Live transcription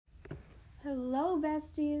Hello,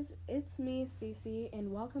 besties. It's me, Stacey,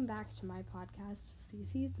 and welcome back to my podcast,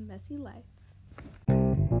 Stacey's Messy Life.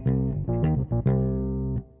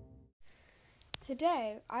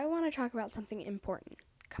 Today, I want to talk about something important.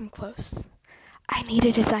 Come close. I need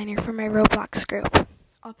a designer for my Roblox group.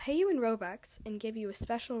 I'll pay you in Robux and give you a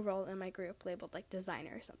special role in my group labeled like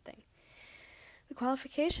designer or something. The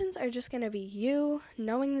qualifications are just going to be you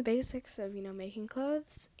knowing the basics of, making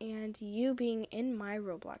clothes and you being in my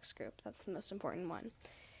Roblox group. That's the most important one.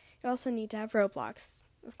 You also need to have Roblox,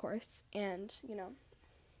 of course, and,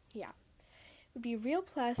 It would be a real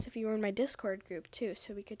plus if you were in my Discord group, too,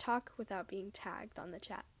 so we could talk without being tagged on the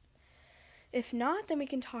chat. If not, then we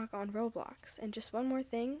can talk on Roblox. And just one more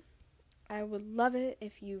thing, I would love it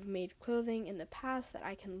if you've made clothing in the past that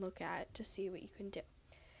I can look at to see what you can do.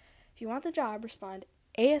 If you want the job, respond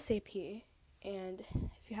ASAP, and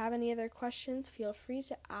if you have any other questions, feel free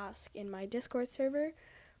to ask in my Discord server,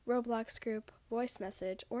 Roblox group, voice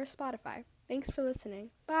message, or Spotify. Thanks for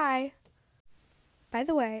listening. Bye! By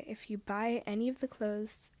the way, if you buy any of the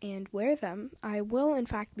clothes and wear them, I will in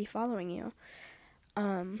fact be following you.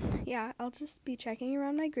 I'll just be checking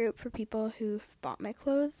around my group for people who've bought my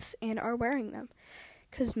clothes and are wearing them.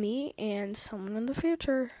 'Cause me and someone in the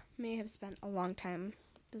future may have spent a long time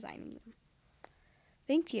designing them.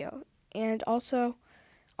 Thank you. And also,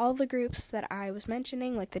 all the groups that I was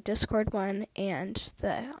mentioning, like the Discord one and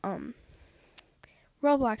the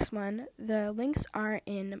Roblox one, the links are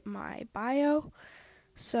in my bio.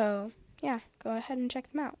 So, go ahead and check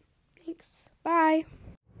them out. Thanks. Bye.